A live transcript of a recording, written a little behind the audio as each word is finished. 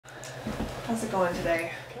How's it going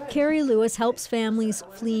today? Carrie Lewis helps families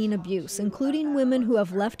fleeing abuse, including women who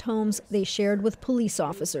have left homes they shared with police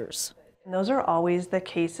officers. And those are always the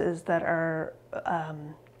cases that are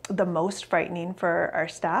the most frightening for our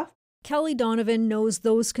staff. Kelly Donovan knows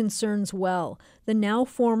those concerns well. The now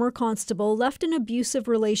former constable left an abusive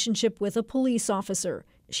relationship with a police officer.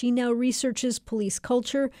 She now researches police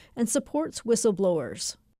culture and supports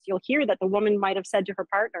whistleblowers. You'll hear that the woman might have said to her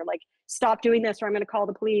partner, like, stop doing this or I'm going to call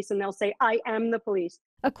the police. And they'll say, I am the police.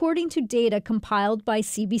 According to data compiled by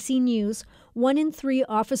CBC News, 1 in 3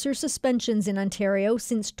 officer suspensions in Ontario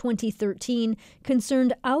since 2013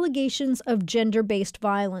 concerned allegations of gender-based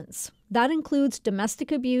violence. That includes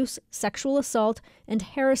domestic abuse, sexual assault, and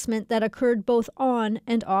harassment that occurred both on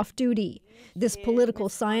and off duty. This political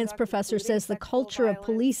science professor says the culture of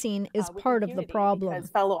policing is part of the problem. Because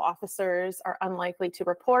fellow officers are unlikely to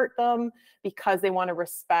report them because they want to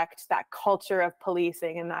respect that culture of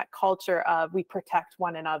policing and that culture of we protect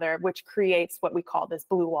one another, which creates what we call this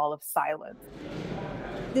blue wall of silence.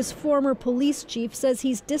 This former police chief says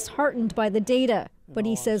he's disheartened by the data, but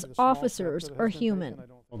he says officers are human.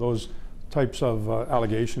 Those types of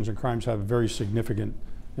allegations and crimes have very significant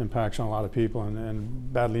impacts on a lot of people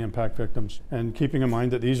and badly impact victims. And keeping in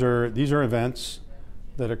mind that these are events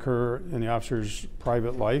that occur in the officer's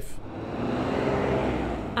private life.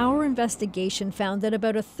 Our investigation found that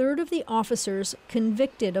about a third of the officers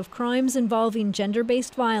convicted of crimes involving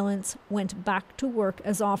gender-based violence went back to work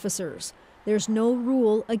as officers. There's no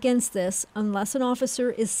rule against this unless an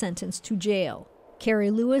officer is sentenced to jail.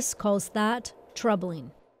 Carrie Lewis calls that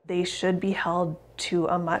troubling. They should be held to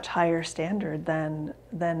a much higher standard than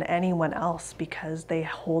anyone else because they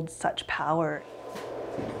hold such power.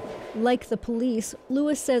 Like the police,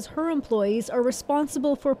 Lewis says her employees are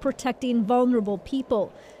responsible for protecting vulnerable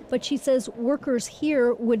people, but she says workers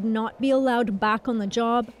here would not be allowed back on the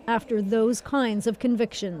job after those kinds of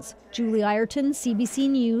convictions. Julie Ireton, CBC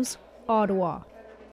News, Ottawa.